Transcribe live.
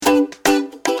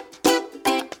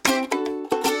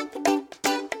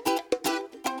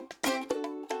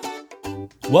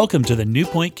Welcome to the New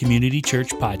Point Community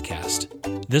Church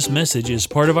podcast. This message is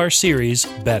part of our series,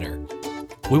 Better.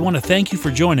 We want to thank you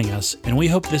for joining us, and we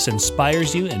hope this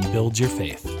inspires you and builds your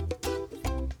faith.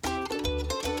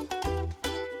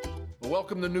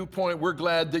 Welcome to New Point. We're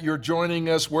glad that you're joining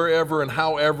us wherever and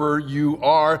however you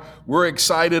are. We're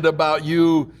excited about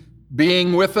you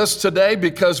being with us today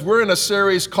because we're in a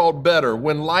series called Better.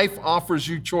 When life offers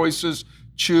you choices,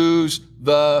 choose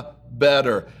the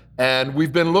better. And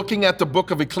we've been looking at the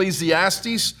book of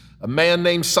Ecclesiastes. A man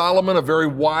named Solomon, a very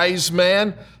wise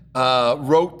man,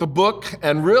 wrote the book,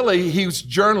 and really he's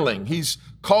journaling. He's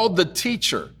called the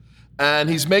teacher, and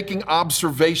he's making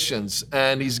observations,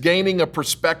 and he's gaining a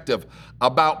perspective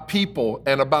about people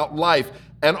and about life,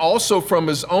 and also from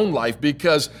his own life,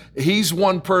 because he's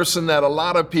one person that a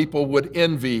lot of people would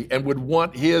envy and would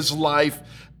want his life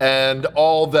and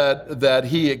all that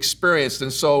he experienced.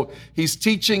 And so he's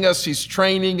teaching us, he's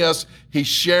training us, he's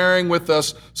sharing with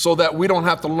us so that we don't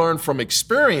have to learn from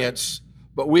experience,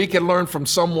 but we can learn from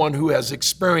someone who has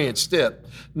experienced it.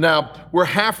 Now, we're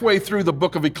halfway through the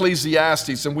book of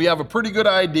Ecclesiastes, and we have a pretty good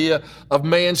idea of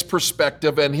man's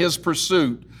perspective and his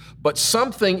pursuit, but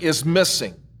something is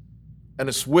missing, and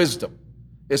it's wisdom.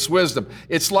 It's wisdom.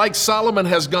 It's like Solomon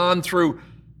has gone through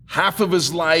half of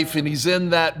his life, and he's in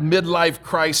that midlife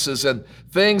crisis, and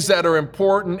things that are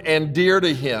important and dear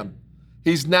to him,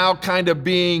 he's now kind of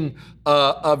being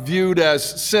viewed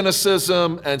as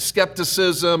cynicism and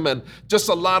skepticism and just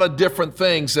a lot of different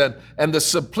things. And the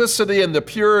simplicity and the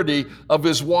purity of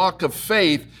his walk of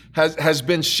faith has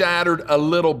been shattered a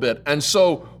little bit. And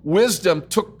so wisdom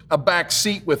took a back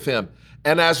seat with him.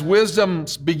 And as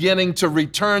wisdom's beginning to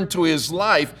return to his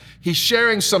life, he's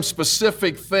sharing some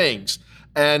specific things.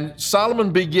 And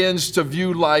Solomon begins to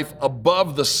view life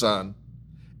above the sun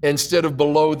instead of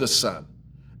below the sun.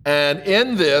 And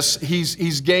in this,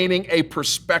 he's gaining a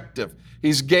perspective.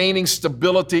 He's gaining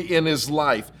stability in his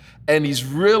life. And he's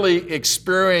really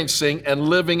experiencing and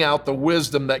living out the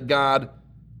wisdom that God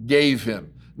gave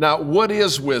him. Now, what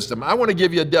is wisdom? I want to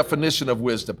give you a definition of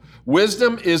wisdom.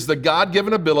 Wisdom is the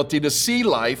God-given ability to see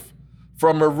life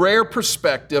from a rare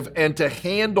perspective and to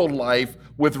handle life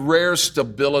with rare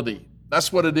stability.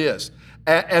 That's what it is.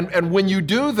 And when you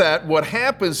do that, what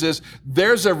happens is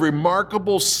there's a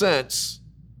remarkable sense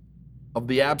of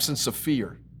the absence of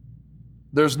fear.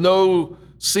 There's no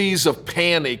seas of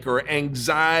panic or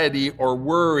anxiety or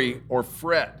worry or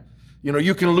fret. You know,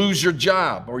 you can lose your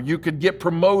job, or you could get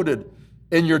promoted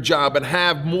in your job and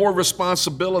have more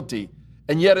responsibility.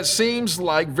 And yet it seems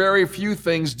like very few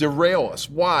things derail us.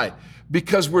 Why?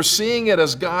 Because we're seeing it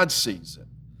as God sees it.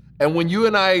 And when you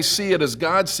and I see it as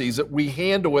God sees it, we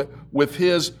handle it with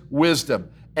His wisdom.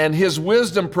 And His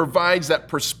wisdom provides that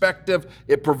perspective.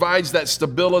 It provides that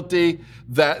stability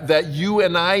that you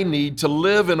and I need to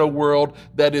live in a world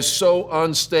that is so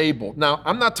unstable. Now,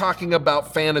 I'm not talking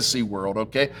about fantasy world,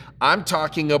 okay? I'm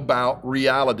talking about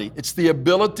reality. It's the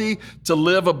ability to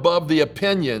live above the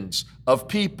opinions of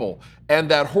people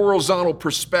and that horizontal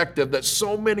perspective that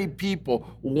so many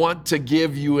people want to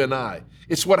give you and I.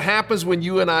 It's what happens when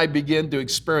you and I begin to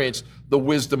experience the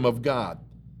wisdom of God.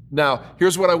 Now,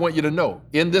 here's what I want you to know.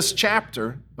 In this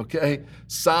chapter, okay,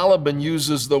 Solomon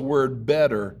uses the word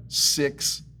better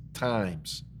 6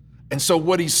 times. And so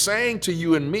what he's saying to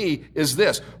you and me is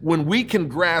this: when we can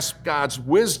grasp God's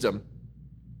wisdom,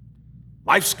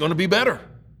 life's going to be better.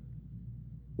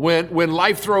 When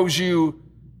life throws you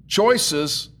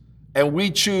choices and we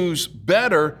choose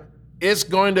better, it's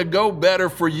going to go better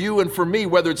for you and for me,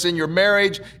 whether it's in your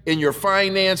marriage, in your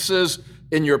finances,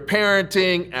 in your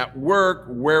parenting, at work,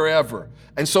 wherever.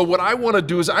 And so what I want to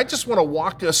do is I just want to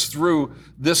walk us through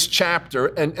this chapter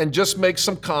and just make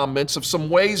some comments of some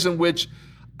ways in which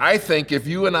I think if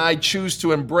you and I choose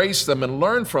to embrace them and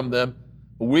learn from them,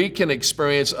 we can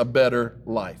experience a better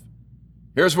life.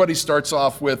 Here's what he starts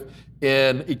off with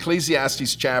in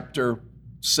Ecclesiastes chapter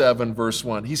 7, verse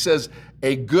 1. He says,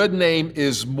 "A good name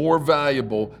is more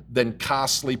valuable than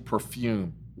costly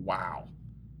perfume." Wow.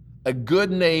 A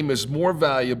good name is more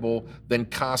valuable than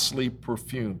costly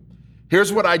perfume.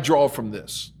 Here's what I draw from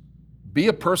this. Be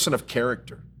a person of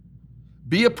character.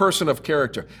 Be a person of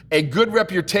character. A good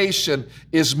reputation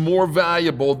is more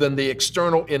valuable than the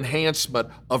external enhancement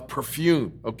of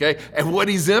perfume, okay? And what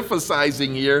he's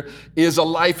emphasizing here is a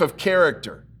life of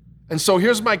character. And so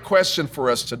here's my question for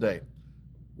us today.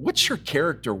 What's your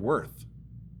character worth?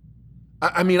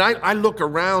 I mean, I look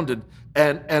around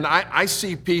and I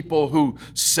see people who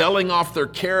selling off their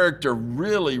character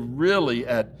really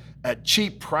at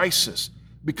cheap prices.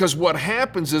 Because what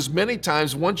happens is many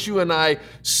times once you and I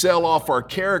sell off our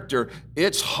character,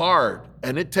 it's hard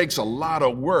and it takes a lot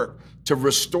of work to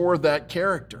restore that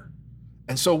character.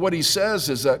 And so what he says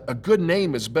is a good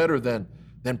name is better than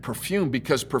perfume,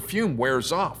 because perfume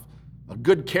wears off. A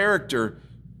good character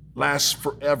lasts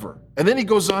forever. And then he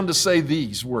goes on to say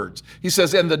these words. He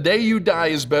says, and the day you die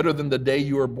is better than the day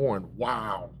you are born.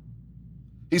 Wow.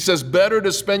 He says, better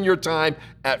to spend your time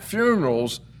at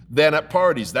funerals than at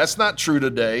parties. That's not true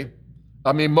today.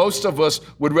 I mean, most of us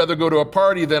would rather go to a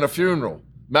party than a funeral.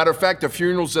 Matter of fact, the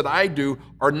funerals that I do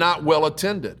are not well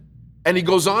attended. And he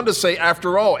goes on to say,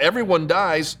 after all, everyone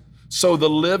dies, so the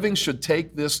living should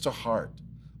take this to heart.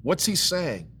 What's he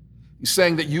saying? He's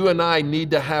saying that you and I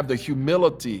need to have the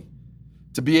humility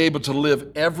to be able to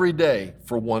live every day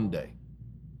for one day.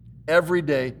 Every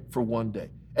day for one day.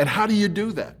 And how do you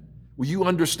do that? Well, you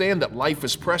understand that life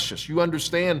is precious. You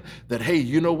understand that, hey,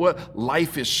 you know what?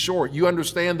 Life is short. You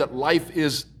understand that life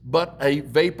is but a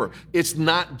vapor. It's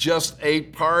not just a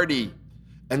party.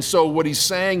 And so what he's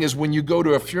saying is when you go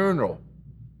to a funeral,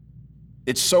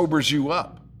 it sobers you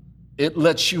up. It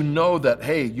lets you know that,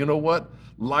 hey, you know what?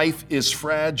 Life is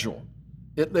fragile.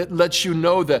 It lets you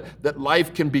know that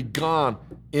life can be gone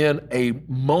in a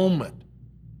moment.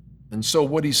 And so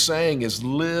what he's saying is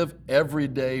live every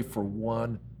day for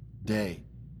one day.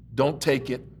 Don't take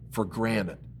it for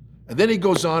granted. And then he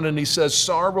goes on and he says,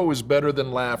 sorrow is better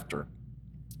than laughter,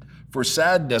 for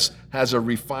sadness has a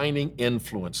refining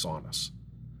influence on us.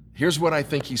 Here's what I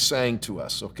think he's saying to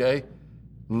us, okay?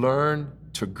 Learn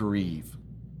to grieve.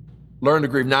 Learn to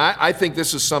grieve. Now, I think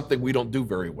this is something we don't do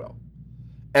very well.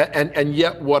 And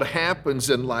yet what happens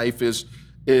in life is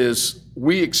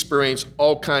we experience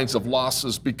all kinds of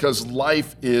losses because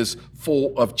life is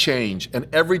full of change.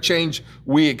 And every change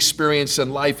we experience in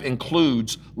life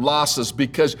includes losses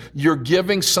because you're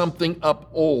giving something up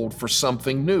old for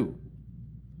something new.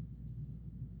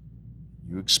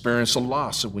 You experience a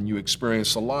loss, and when you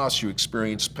experience a loss, you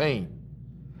experience pain.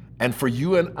 And for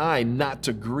you and I not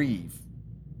to grieve,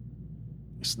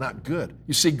 it's not good.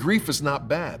 You see, grief is not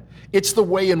bad. It's the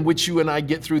way in which you and I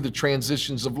get through the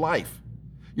transitions of life.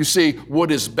 You see,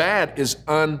 what is bad is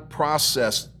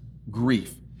unprocessed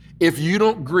grief. If you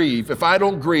don't grieve, if I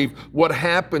don't grieve, what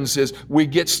happens is we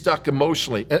get stuck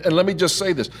emotionally. And let me just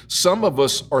say this. Some of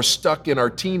us are stuck in our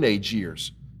teenage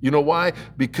years. You know why?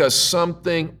 Because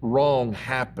something wrong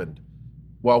happened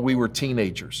while we were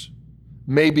teenagers.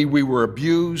 Maybe we were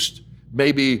abused.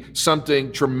 Maybe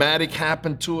something traumatic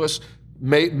happened to us.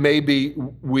 Maybe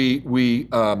we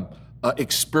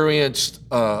experienced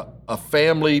a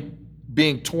family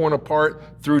being torn apart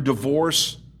through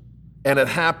divorce, and it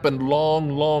happened long,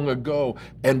 long ago,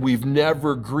 and we've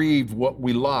never grieved what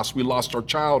we lost. We lost our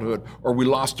childhood, or we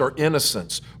lost our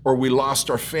innocence, or we lost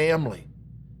our family.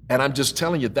 And I'm just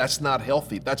telling you, that's not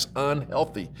healthy. That's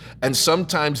unhealthy. And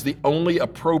sometimes the only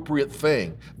appropriate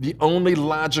thing, the only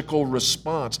logical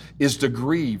response is to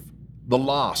grieve the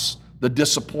loss, the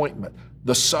disappointment,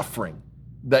 the suffering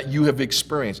that you have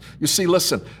experienced. You see,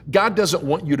 listen, God doesn't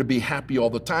want you to be happy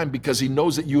all the time because he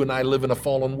knows that you and I live in a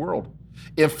fallen world.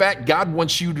 In fact, God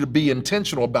wants you to be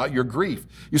intentional about your grief.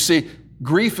 You see,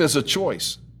 grief is a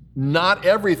choice. Not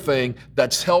everything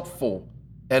that's helpful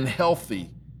and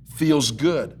healthy feels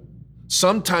good.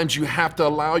 Sometimes you have to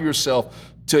allow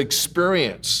yourself to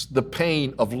experience the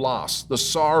pain of loss, the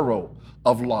sorrow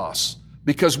of loss.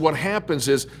 Because what happens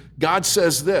is God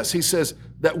says this, he says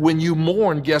that when you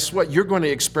mourn, guess what? You're going to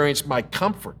experience my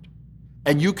comfort,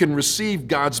 and you can receive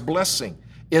God's blessing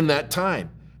in that time.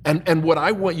 And what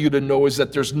I want you to know is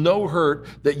that there's no hurt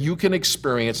that you can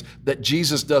experience that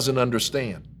Jesus doesn't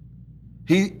understand.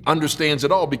 He understands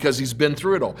it all because he's been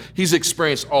through it all. He's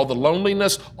experienced all the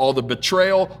loneliness, all the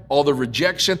betrayal, all the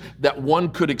rejection that one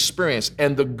could experience.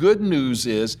 And the good news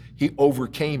is he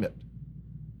overcame it.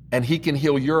 And he can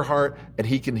heal your heart, and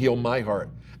he can heal my heart.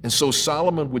 And so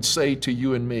Solomon would say to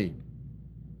you and me,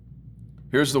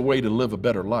 here's the way to live a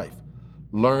better life.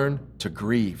 Learn to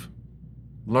grieve.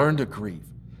 Learn to grieve.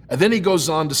 And then he goes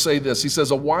on to say this. He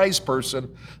says, a wise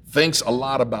person thinks a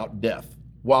lot about death,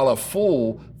 while a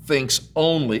fool thinks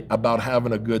only about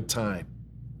having a good time.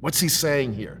 What's he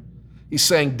saying here? He's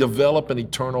saying develop an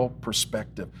eternal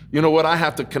perspective. You know what? I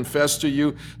have to confess to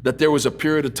you that there was a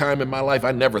period of time in my life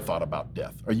I never thought about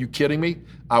death. Are you kidding me?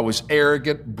 I was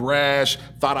arrogant, brash,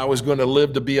 thought I was going to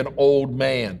live to be an old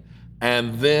man.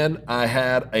 And then I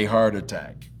had a heart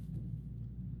attack.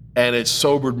 And it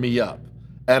sobered me up.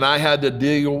 And I had to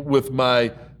deal with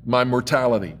my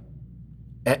mortality.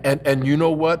 And you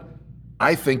know what?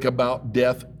 I think about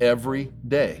death every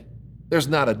day. There's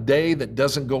not a day that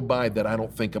doesn't go by that I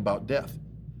don't think about death.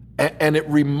 And it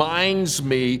reminds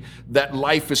me that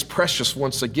life is precious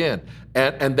once again,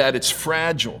 and that it's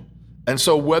fragile, And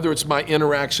so whether it's my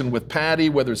interaction with Patty,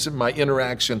 whether it's my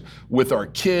interaction with our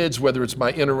kids, whether it's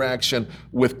my interaction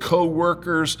with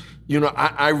coworkers,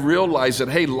 I realize that,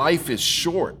 hey, life is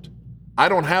short. I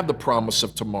don't have the promise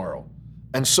of tomorrow.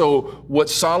 And so what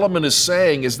Solomon is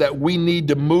saying is that we need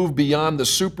to move beyond the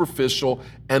superficial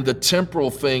and the temporal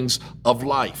things of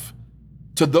life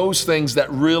to those things that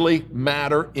really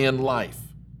matter in life,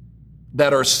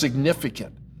 that are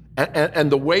significant. And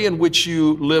the way in which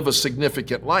you live a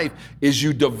significant life is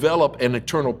you develop an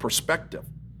eternal perspective.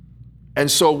 And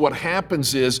so what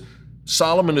happens is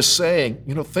Solomon is saying,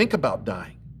 think about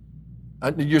dying.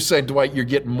 You're saying, Dwight, you're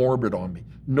getting morbid on me.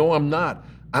 No, I'm not.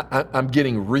 I'm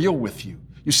getting real with you.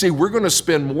 You see, we're going to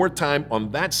spend more time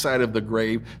on that side of the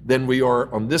grave than we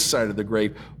are on this side of the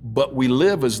grave, but we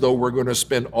live as though we're going to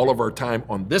spend all of our time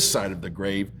on this side of the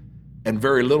grave and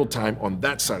very little time on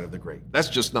that side of the grave. That's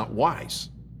just not wise.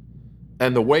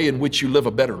 And the way in which you live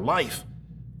a better life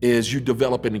is you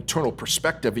develop an eternal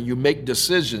perspective and you make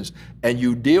decisions and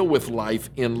you deal with life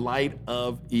in light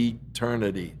of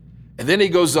eternity. And then he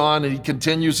goes on and he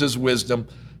continues his wisdom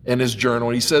in his journal.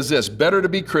 And he says this, better to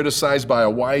be criticized by a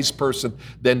wise person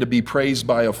than to be praised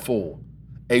by a fool.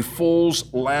 A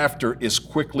fool's laughter is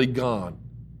quickly gone,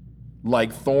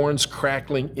 like thorns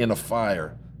crackling in a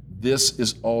fire. This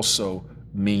is also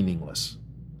meaningless.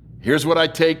 Here's what I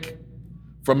take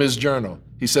from his journal.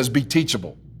 He says, be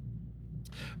teachable.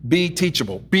 Be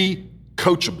teachable. Be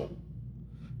coachable.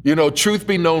 Truth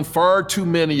be known, far too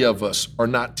many of us are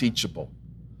not teachable.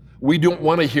 We don't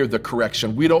want to hear the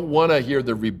correction. We don't want to hear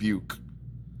the rebuke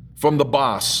from the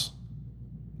boss,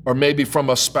 or maybe from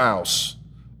a spouse,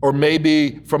 or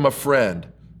maybe from a friend,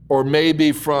 or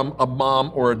maybe from a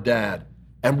mom or a dad.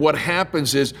 And what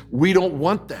happens is we don't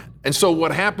want that. And so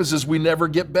what happens is we never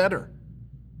get better.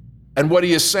 And what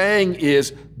he is saying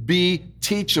is be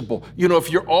teachable.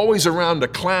 If you're always around a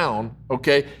clown,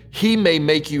 okay, he may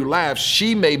make you laugh,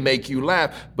 she may make you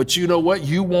laugh, but you know what?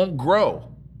 You won't grow.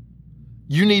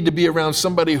 You need to be around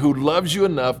somebody who loves you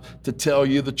enough to tell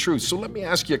you the truth. So let me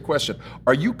ask you a question.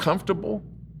 Are you comfortable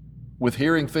with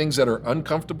hearing things that are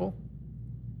uncomfortable?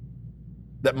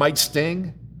 That might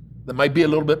sting? That might be a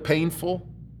little bit painful?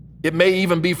 It may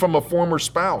even be from a former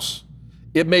spouse.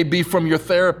 It may be from your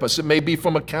therapist. It may be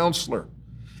from a counselor.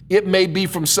 It may be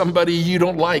from somebody you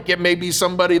don't like. It may be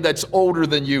somebody that's older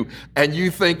than you and you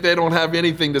think they don't have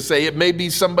anything to say. It may be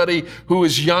somebody who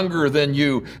is younger than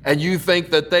you and you think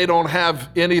that they don't have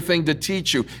anything to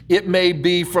teach you. It may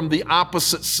be from the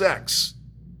opposite sex.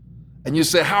 And you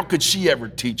say, how could she ever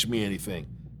teach me anything?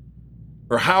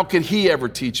 Or how could he ever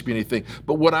teach me anything?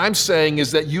 But what I'm saying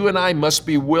is that you and I must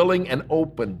be willing and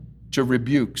open to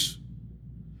rebukes.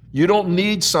 You don't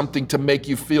need something to make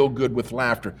you feel good with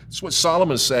laughter. That's what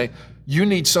Solomon's saying. You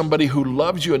need somebody who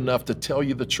loves you enough to tell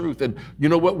you the truth. And you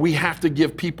know what? We have to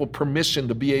give people permission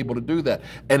to be able to do that.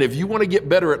 And if you want to get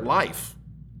better at life,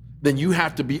 then you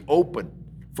have to be open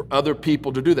for other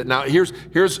people to do that. Now, here's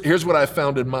what I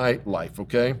found in my life,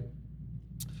 okay?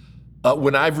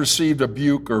 When I've received a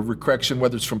rebuke or correction,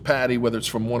 whether it's from Patty, whether it's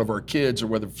from one of our kids, or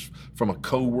whether it's from a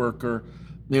coworker,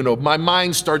 my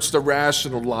mind starts to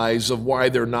rationalize of why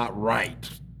they're not right.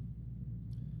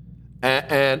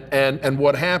 And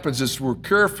what happens is if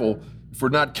we're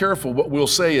not careful, what we'll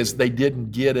say is they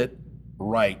didn't get it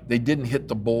right. They didn't hit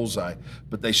the bullseye,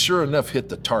 but they sure enough hit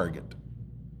the target.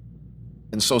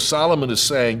 And so Solomon is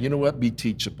saying, you know what, be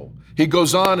teachable. He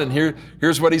goes on and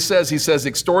here's what he says. He says,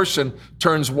 extortion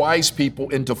turns wise people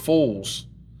into fools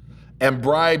and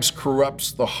bribes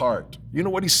corrupts the heart. You know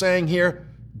what he's saying here?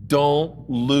 Don't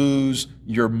lose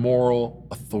your moral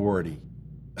authority.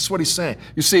 That's what he's saying.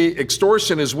 You see,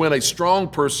 extortion is when a strong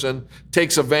person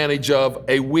takes advantage of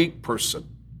a weak person.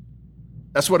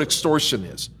 That's what extortion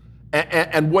is.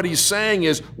 And what he's saying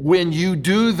is when you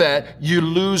do that, you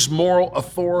lose moral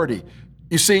authority.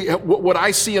 You see, what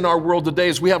I see in our world today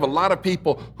is we have a lot of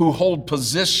people who hold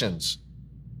positions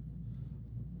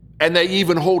and they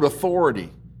even hold authority,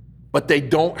 but they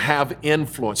don't have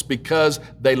influence because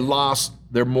they lost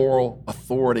their moral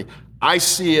authority. I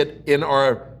see it in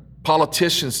our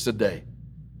politicians today.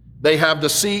 They have the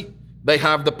seat, they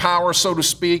have the power, so to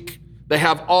speak, they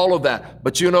have all of that.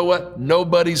 But you know what?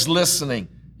 Nobody's listening.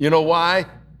 You know why?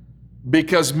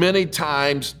 Because many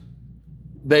times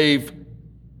they've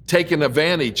taken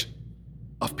advantage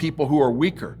of people who are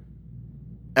weaker.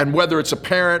 And whether it's a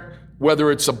parent,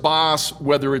 whether it's a boss,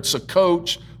 whether it's a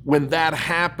coach, when that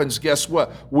happens, guess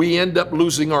what? We end up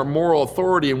losing our moral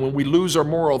authority. And when we lose our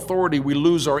moral authority, we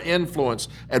lose our influence.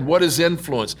 And what is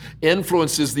influence?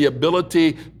 Influence is the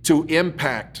ability to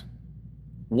impact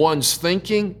one's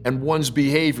thinking and one's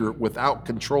behavior without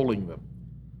controlling them.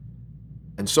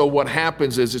 And so what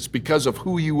happens is it's because of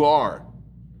who you are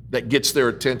that gets their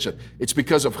attention. It's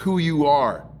because of who you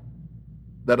are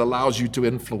that allows you to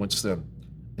influence them.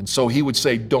 And so he would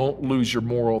say, don't lose your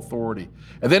moral authority.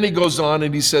 And then he goes on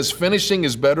and he says, finishing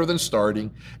is better than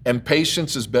starting, and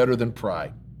patience is better than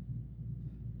pride.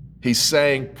 He's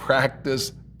saying,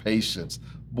 practice patience.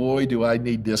 Boy, do I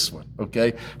need this one,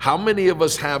 okay? How many of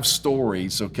us have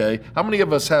stories, okay? How many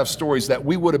of us have stories that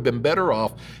we would have been better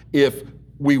off if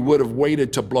we would have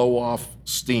waited to blow off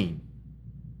steam?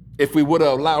 If we would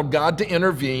have allowed God to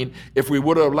intervene, if we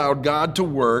would have allowed God to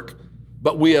work,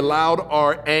 but we allowed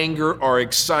our anger, our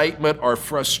excitement, our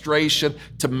frustration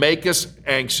to make us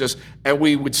anxious, and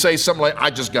we would say something like, I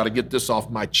just got to get this off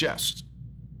my chest.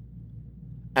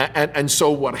 And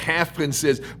so what happens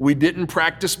is we didn't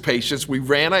practice patience, we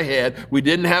ran ahead, we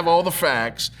didn't have all the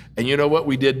facts, and you know what?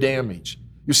 We did damage.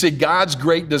 You see, God's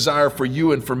great desire for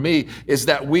you and for me is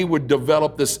that we would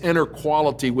develop this inner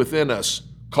quality within us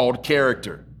called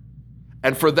character.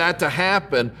 And for that to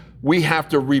happen, we have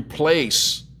to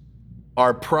replace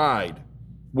our pride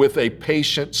with a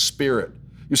patient spirit.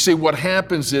 You see, what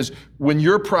happens is when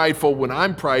you're prideful, when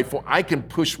I'm prideful, I can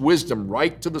push wisdom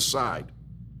right to the side.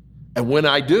 And when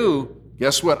I do,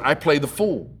 guess what? I play the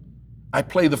fool. I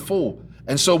play the fool.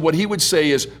 And so what he would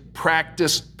say is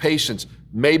practice patience.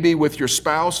 Maybe with your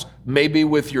spouse, maybe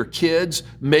with your kids,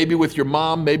 maybe with your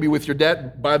mom, maybe with your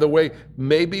dad. By the way,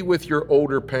 maybe with your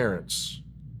older parents.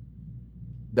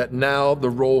 That now the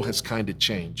role has kind of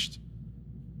changed.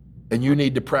 And you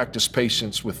need to practice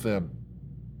patience with them.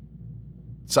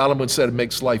 Solomon said it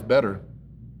makes life better.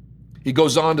 He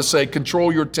goes on to say,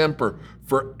 control your temper,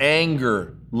 for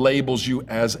anger labels you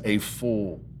as a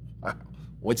fool.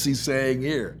 What's he saying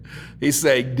here? He's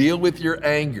saying, deal with your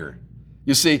anger.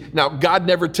 You see, now God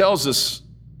never tells us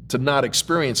to not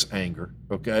experience anger,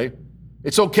 okay?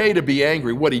 It's okay to be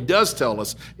angry. What he does tell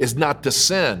us is not to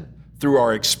sin through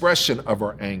our expression of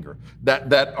our anger.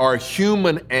 That our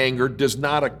human anger does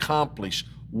not accomplish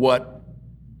what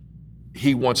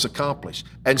he wants accomplished.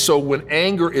 And so when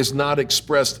anger is not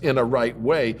expressed in a right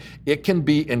way, it can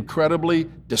be incredibly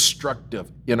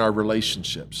destructive in our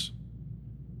relationships,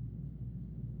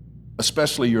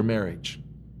 especially your marriage.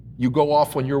 You go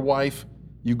off on your wife,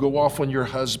 you go off on your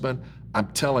husband. I'm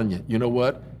telling you, you know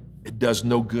what? It does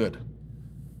no good.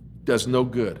 It does no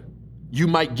good. You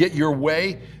might get your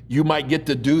way. You might get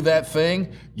to do that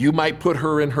thing. You might put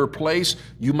her in her place.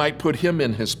 You might put him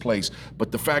in his place.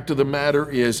 But the fact of the matter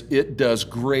is it does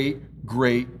great,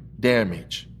 great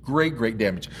damage. Great, great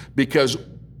damage. Because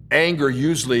anger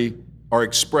usually are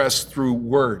expressed through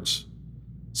words.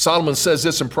 Solomon says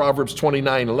this in Proverbs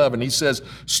 29:11. He says,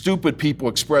 stupid people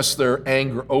express their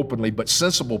anger openly, but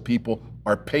sensible people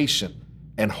are patient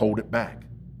and hold it back.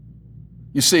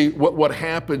 You see, what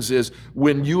happens is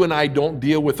when you and I don't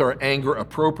deal with our anger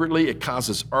appropriately, it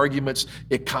causes arguments,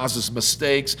 it causes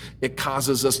mistakes, it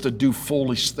causes us to do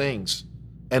foolish things.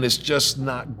 And it's just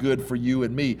not good for you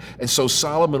and me. And so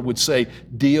Solomon would say,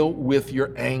 deal with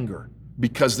your anger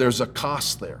because there's a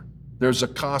cost there. There's a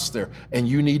cost there. And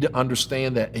you need to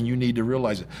understand that and you need to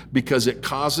realize it because it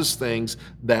causes things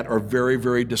that are very,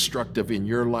 very destructive in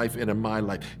your life and in my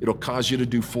life. It'll cause you to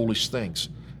do foolish things.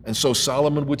 And so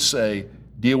Solomon would say,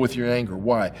 deal with your anger.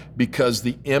 Why? Because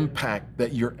the impact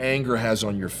that your anger has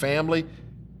on your family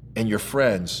and your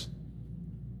friends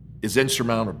is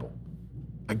insurmountable.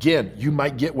 Again, you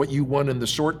might get what you want in the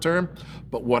short term,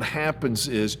 but what happens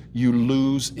is you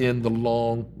lose in the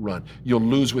long run. You'll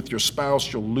lose with your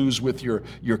spouse, you'll lose with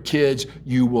your kids,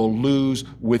 you will lose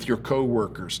with your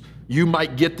coworkers. You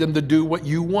might get them to do what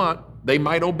you want. They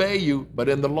might obey you, but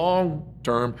in the long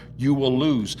term, you will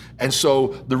lose. And so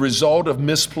the result of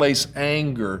misplaced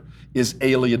anger is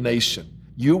alienation.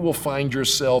 You will find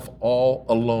yourself all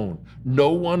alone.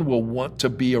 No one will want to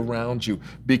be around you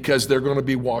because they're going to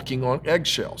be walking on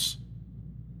eggshells.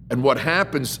 And what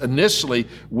happens initially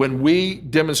when we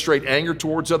demonstrate anger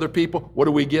towards other people, what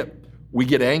do we get? We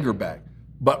get anger back.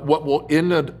 But what will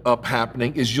end up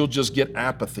happening is you'll just get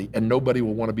apathy and nobody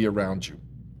will want to be around you.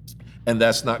 And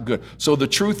that's not good. So the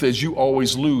truth is you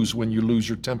always lose when you lose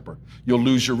your temper. You'll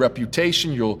lose your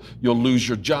reputation, you'll lose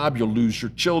your job, you'll lose your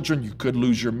children, you could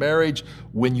lose your marriage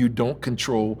when you don't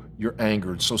control your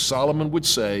anger. And so Solomon would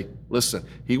say, listen,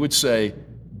 he would say,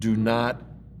 do not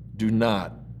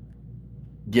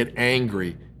get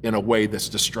angry in a way that's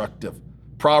destructive.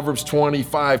 Proverbs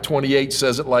 25:28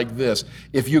 says it like this,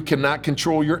 if you cannot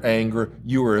control your anger,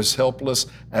 you are as helpless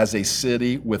as a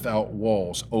city without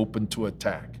walls open to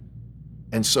attack.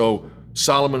 And so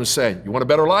Solomon is saying, you want a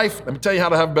better life? Let me tell you how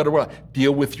to have a better life.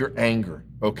 Deal with your anger,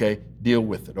 okay? Deal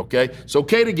with it, okay? It's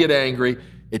okay to get angry.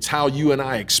 It's how you and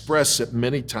I express it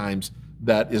many times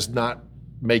that is not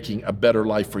making a better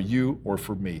life for you or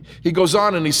for me. He goes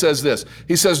on and he says this.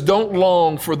 He says, don't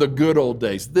long for the good old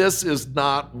days. This is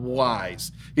not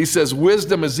wise. He says,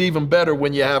 wisdom is even better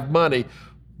when you have money,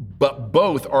 but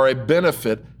both are a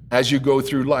benefit as you go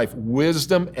through life.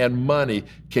 Wisdom and money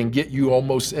can get you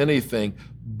almost anything,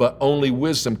 but only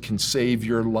wisdom can save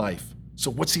your life. So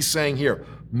what's he saying here?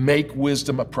 Make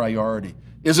wisdom a priority.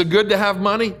 Is it good to have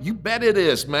money? You bet it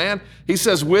is, man. He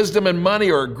says wisdom and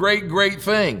money are a great, great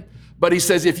thing. But he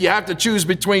says if you have to choose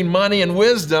between money and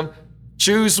wisdom,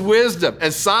 choose wisdom.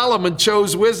 And Solomon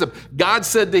chose wisdom. God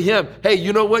said to him, hey,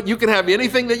 you know what? You can have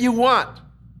anything that you want.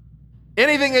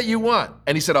 Anything that you want.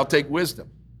 And he said, I'll take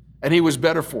wisdom. And he was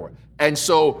better for it. And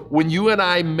so when you and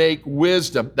I make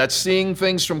wisdom, that's seeing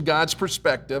things from God's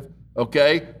perspective,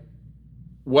 okay?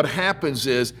 What happens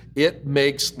is it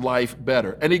makes life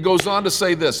better. And he goes on to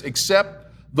say this, accept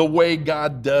the way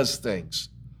God does things.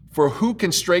 For who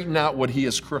can straighten out what he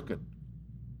has crooked?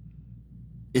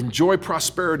 Enjoy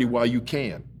prosperity while you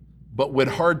can. But when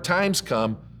hard times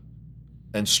come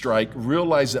and strike,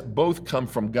 realize that both come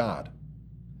from God.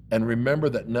 And remember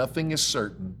that nothing is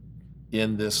certain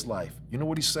in this life. You know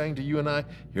what he's saying to you and I?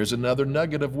 Here's another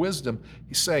nugget of wisdom.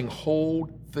 He's saying,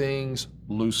 hold things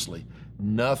loosely.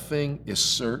 Nothing is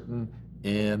certain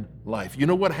in life. You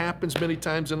know what happens many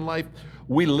times in life?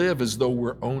 We live as though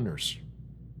we're owners.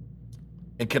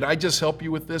 And can I just help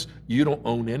you with this? You don't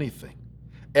own anything.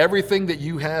 Everything that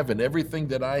you have and everything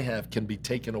that I have can be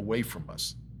taken away from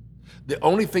us. The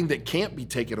only thing that can't be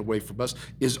taken away from us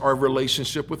is our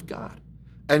relationship with God.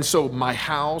 And so my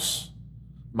house,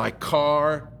 my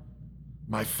car,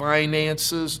 my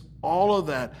finances, all of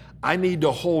that, I need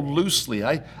to hold loosely.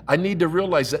 I need to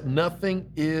realize that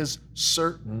nothing is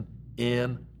certain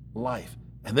in life.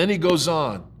 And then he goes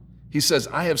on. He says,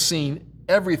 I have seen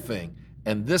everything,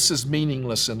 and this is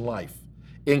meaningless in life,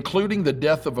 including the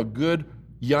death of a good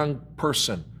young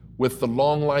person with the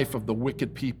long life of the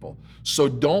wicked people. So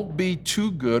don't be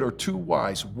too good or too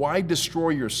wise. Why destroy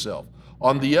yourself?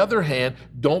 On the other hand,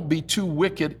 don't be too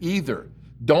wicked either.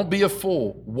 Don't be a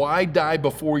fool. Why die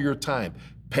before your time?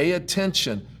 Pay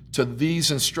attention to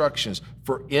these instructions,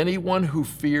 for anyone who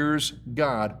fears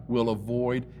God will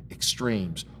avoid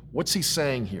extremes. What's he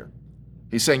saying here?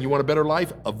 He's saying, you want a better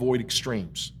life? Avoid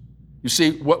extremes. You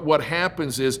see, what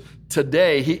happens is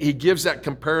today, he gives that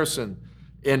comparison.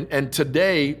 And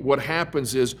today, what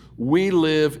happens is we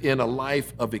live in a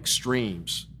life of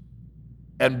extremes,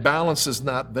 and balance is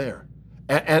not there.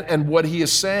 And what he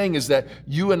is saying is that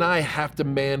you and I have to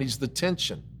manage the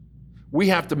tension. We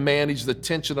have to manage the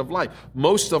tension of life.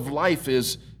 Most of life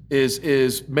is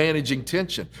managing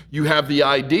tension. You have the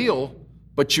ideal,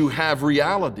 but you have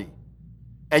reality.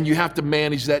 And you have to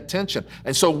manage that tension.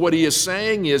 And so what he is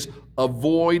saying is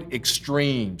avoid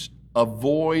extremes.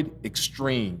 Avoid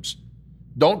extremes.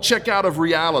 Don't check out of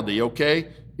reality, okay?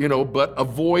 But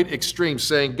avoid extremes,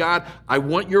 saying, God, I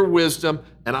want your wisdom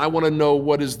and I want to know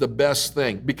what is the best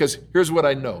thing. Because here's what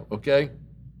I know, okay?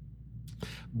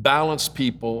 Balanced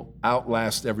people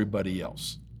outlast everybody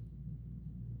else.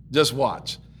 Just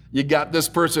watch. You got this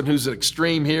person who's an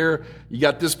extreme here, you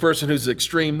got this person who's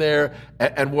extreme there,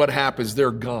 and what happens?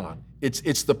 They're gone.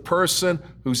 It's the person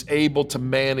who's able to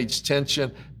manage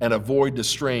tension and avoid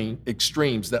the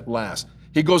extremes that last.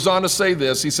 He goes on to say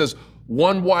this. He says,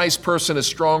 one wise person is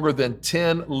stronger than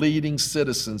 10 leading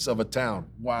citizens of a town.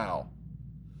 Wow.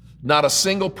 Not a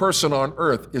single person on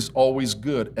earth is always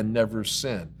good and never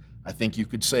sin. I think you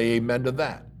could say amen to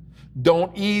that.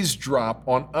 Don't eavesdrop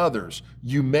on others.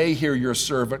 You may hear your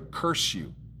servant curse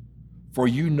you, for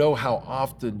you know how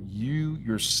often you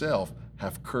yourself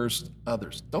have cursed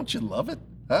others. Don't you love it?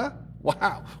 Huh?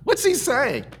 Wow. What's he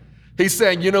saying? He's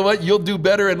saying, you know what? You'll do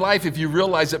better in life if you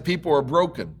realize that people are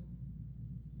broken.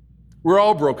 We're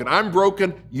all broken. I'm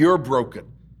broken. You're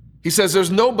broken. He says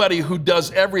there's nobody who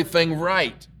does everything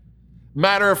right.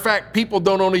 Matter of fact, people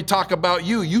don't only talk about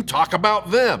you, you talk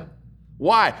about them.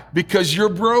 Why? Because you're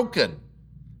broken.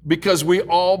 Because we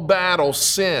all battle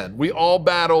sin. We all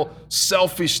battle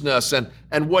selfishness.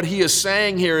 And what he is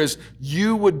saying here is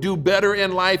you would do better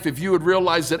in life if you would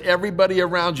realize that everybody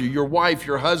around you, your wife,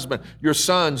 your husband, your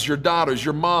sons, your daughters,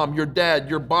 your mom, your dad,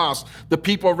 your boss, the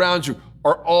people around you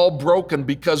are all broken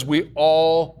because we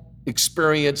all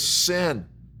experience sin.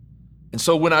 And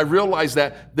so when I realize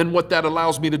that, then what that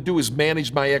allows me to do is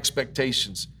manage my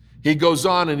expectations. He goes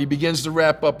on and he begins to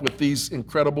wrap up with these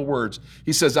incredible words.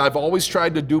 He says, I've always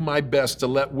tried to do my best to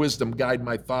let wisdom guide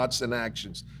my thoughts and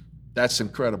actions. That's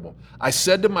incredible. I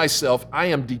said to myself, I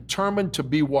am determined to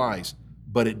be wise,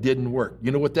 but it didn't work.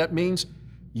 You know what that means?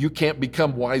 You can't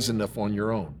become wise enough on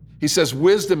your own. He says,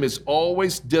 wisdom is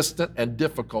always distant and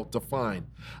difficult to find.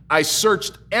 I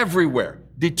searched everywhere,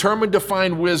 determined to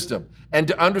find wisdom and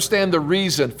to understand the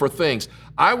reason for things.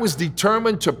 I was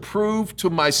determined to prove to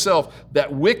myself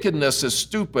that wickedness is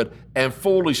stupid and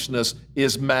foolishness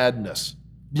is madness.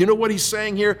 You know what he's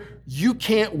saying here? You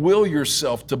can't will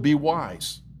yourself to be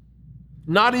wise.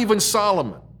 Not even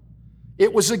Solomon.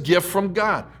 It was a gift from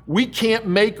God. We can't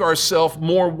make ourselves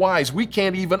more wise. We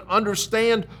can't even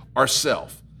understand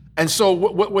ourselves. And so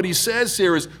what he says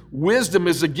here is wisdom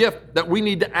is a gift that we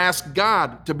need to ask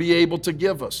God to be able to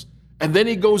give us. And then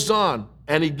he goes on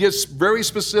and he gets very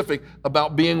specific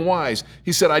about being wise.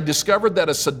 He said, I discovered that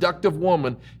a seductive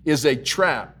woman is a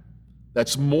trap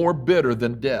that's more bitter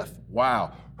than death.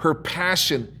 Wow. Her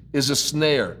passion is a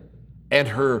snare and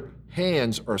her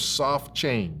hands are soft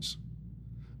chains.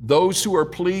 Those who are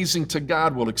pleasing to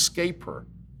God will escape her,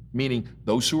 meaning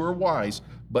those who are wise,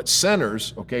 but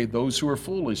sinners, okay, those who are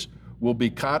foolish, will be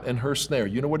caught in her snare.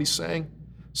 You know what he's saying?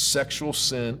 Sexual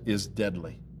sin is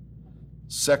deadly.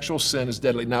 Sexual sin is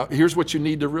deadly. Now, here's what you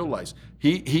need to realize.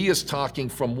 He is talking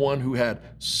from one who had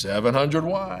 700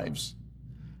 wives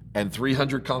and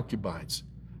 300 concubines.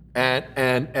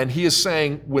 And he is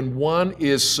saying when one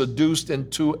is seduced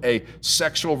into a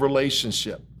sexual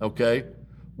relationship, okay,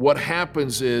 what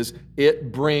happens is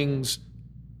it brings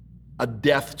a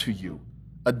death to you,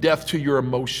 a death to your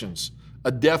emotions,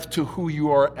 a death to who you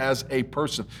are as a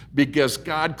person, because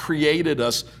God created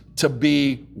us to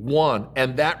be one.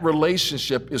 And that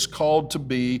relationship is called to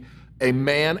be a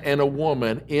man and a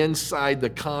woman inside the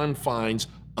confines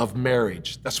of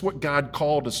marriage. That's what God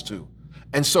called us to.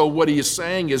 And so what he is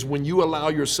saying is when you allow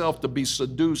yourself to be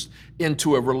seduced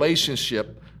into a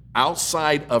relationship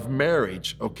outside of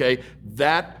marriage, okay,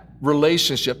 that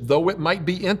relationship, though it might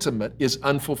be intimate, is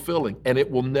unfulfilling and it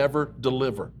will never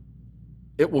deliver.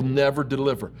 It will never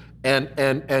deliver.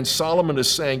 And Solomon is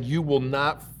saying you will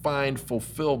not find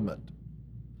fulfillment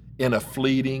in a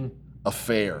fleeting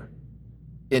affair,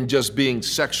 in just being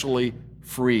sexually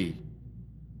free.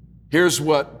 Here's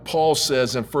what Paul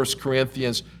says in 1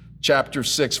 Corinthians chapter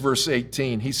 6, verse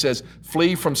 18. He says,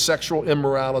 flee from sexual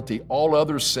immorality. All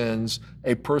other sins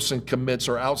a person commits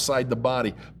are outside the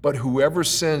body, but whoever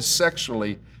sins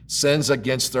sexually sins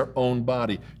against their own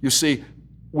body. You see,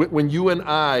 when you and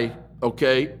I,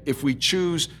 okay, if we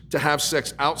choose to have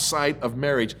sex outside of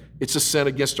marriage, it's a sin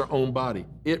against our own body.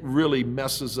 It really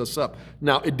messes us up.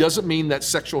 Now, it doesn't mean that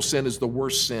sexual sin is the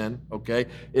worst sin, okay?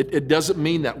 It doesn't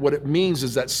mean that. What it means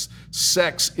is that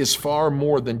sex is far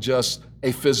more than just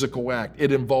a physical act.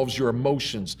 It involves your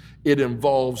emotions. It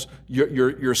involves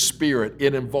your spirit.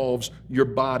 It involves your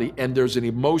body. And there's an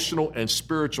emotional and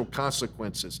spiritual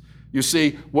consequences. You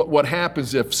see, what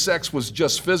happens if sex was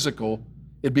just physical,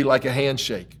 it'd be like a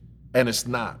handshake. And it's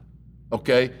not,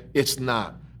 okay? It's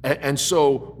not. And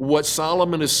so what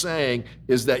Solomon is saying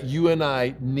is that you and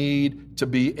I need to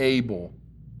be able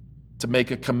to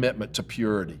make a commitment to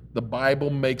purity. The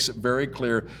Bible makes it very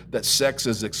clear that sex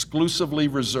is exclusively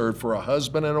reserved for a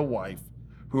husband and a wife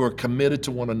who are committed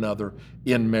to one another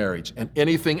in marriage. And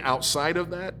anything outside of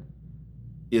that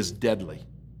is deadly.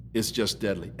 It's just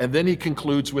deadly. And then he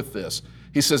concludes with this.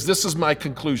 He says, this is my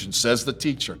conclusion, says the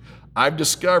teacher. I've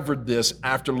discovered this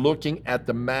after looking at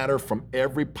the matter from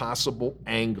every possible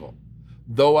angle.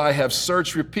 Though I have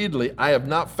searched repeatedly, I have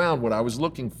not found what I was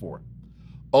looking for.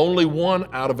 Only 1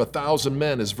 out of 1,000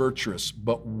 men is virtuous,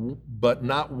 but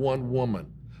not one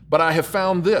woman. But I have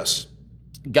found this.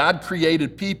 God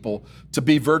created people to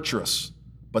be virtuous,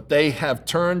 but they have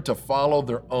turned to follow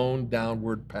their own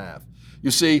downward path. You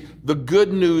see, the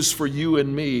good news for you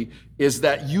and me is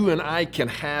that you and I can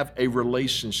have a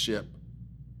relationship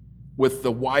with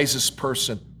the wisest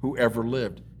person who ever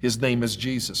lived. His name is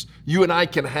Jesus. You and I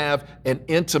can have an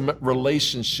intimate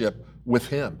relationship with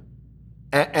him.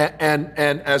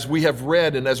 And as we have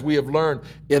read and as we have learned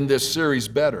in this series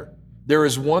Better, there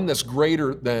is one that's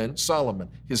greater than Solomon.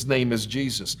 His name is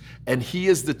Jesus. And he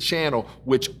is the channel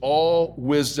which all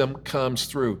wisdom comes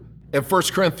through. In 1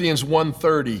 Corinthians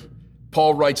 1:30,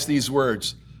 Paul writes these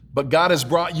words, but God has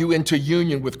brought you into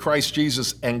union with Christ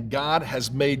Jesus, and God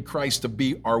has made Christ to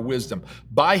be our wisdom.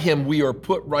 By him we are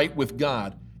put right with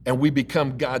God, and we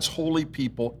become God's holy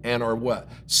people and are what?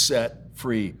 Set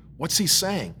free. What's he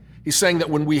saying? He's saying that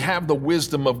when we have the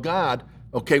wisdom of God,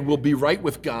 okay, we'll be right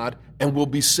with God and we'll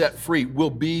be set free. We'll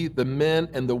be the men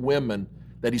and the women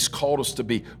that he's called us to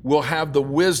be. We'll have the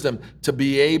wisdom to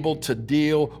be able to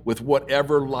deal with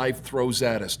whatever life throws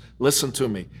at us. Listen to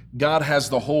me. God has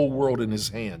the whole world in his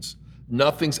hands.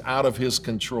 Nothing's out of his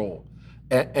control.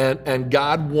 And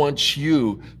God wants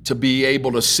you to be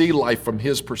able to see life from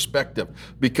His perspective,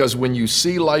 because when you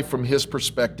see life from His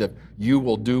perspective, you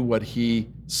will do what He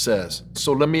says.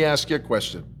 So let me ask you a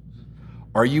question.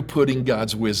 Are you putting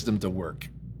God's wisdom to work?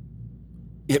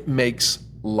 It makes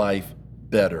life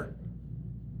better.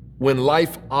 When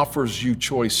life offers you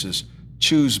choices,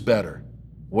 choose better.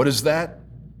 What is that?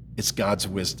 It's God's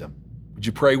wisdom. Would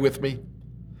you pray with me?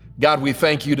 God, we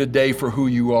thank you today for who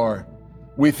you are.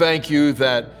 We thank you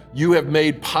that you have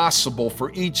made possible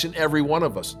for each and every one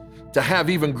of us to have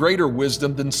even greater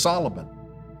wisdom than Solomon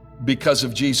because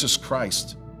of Jesus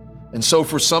Christ. And so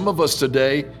for some of us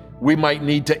today, we might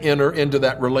need to enter into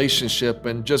that relationship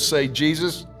and just say,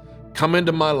 Jesus, come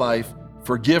into my life,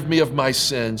 forgive me of my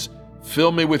sins,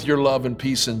 fill me with your love and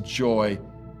peace and joy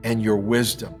and your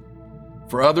wisdom.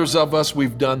 For others of us,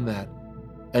 we've done that.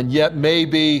 And yet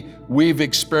maybe we've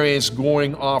experienced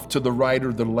going off to the right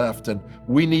or the left, and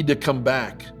we need to come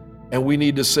back and we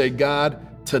need to say,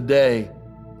 God, today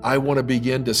I want to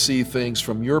begin to see things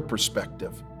from your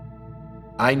perspective.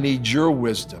 I need your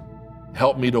wisdom.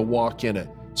 Help me to walk in it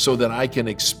so that I can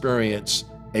experience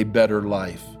a better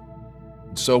life.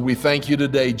 And so we thank you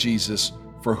today, Jesus,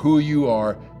 for who you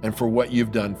are and for what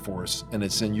you've done for us. And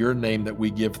it's in your name that we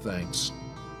give thanks.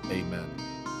 Amen.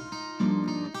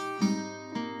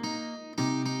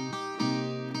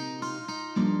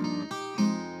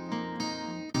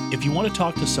 If you want to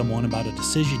talk to someone about a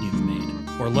decision you've made,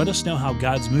 or let us know how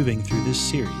God's moving through this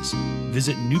series,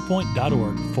 visit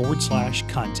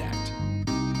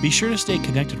newpoint.org/contact. Be sure to stay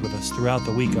connected with us throughout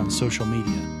the week on social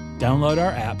media. Download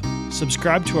our app,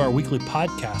 subscribe to our weekly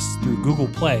podcasts through Google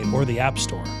Play or the App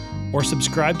Store, or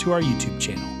subscribe to our YouTube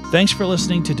channel. Thanks for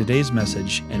listening to today's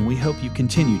message, and we hope you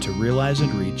continue to realize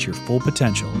and reach your full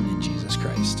potential in Jesus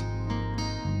Christ.